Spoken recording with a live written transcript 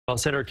While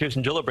Senator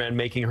Kirsten Gillibrand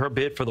making her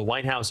bid for the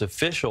White House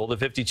official, the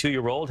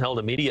 52-year-old held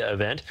a media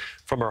event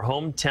from her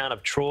hometown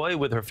of Troy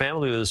with her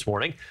family this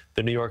morning.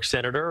 The New York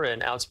senator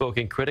and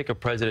outspoken critic of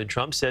President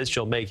Trump says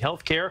she'll make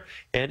health care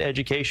and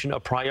education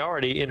a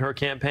priority in her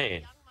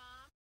campaign.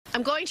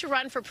 I'm going to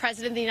run for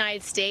president of the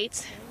United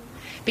States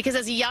because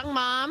as a young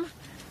mom,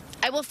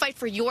 I will fight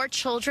for your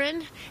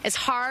children as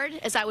hard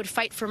as I would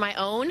fight for my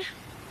own.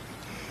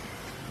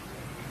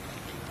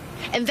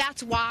 And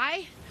that's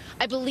why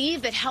I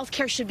believe that health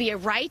care should be a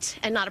right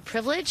and not a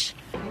privilege.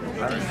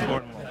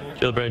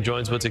 Gillibrand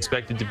joins what's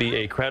expected to be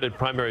a crowded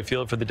primary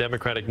field for the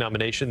Democratic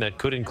nomination that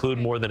could include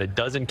more than a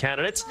dozen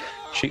candidates.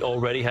 She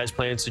already has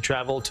plans to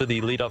travel to the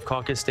leadoff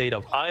caucus state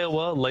of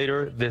Iowa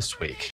later this week.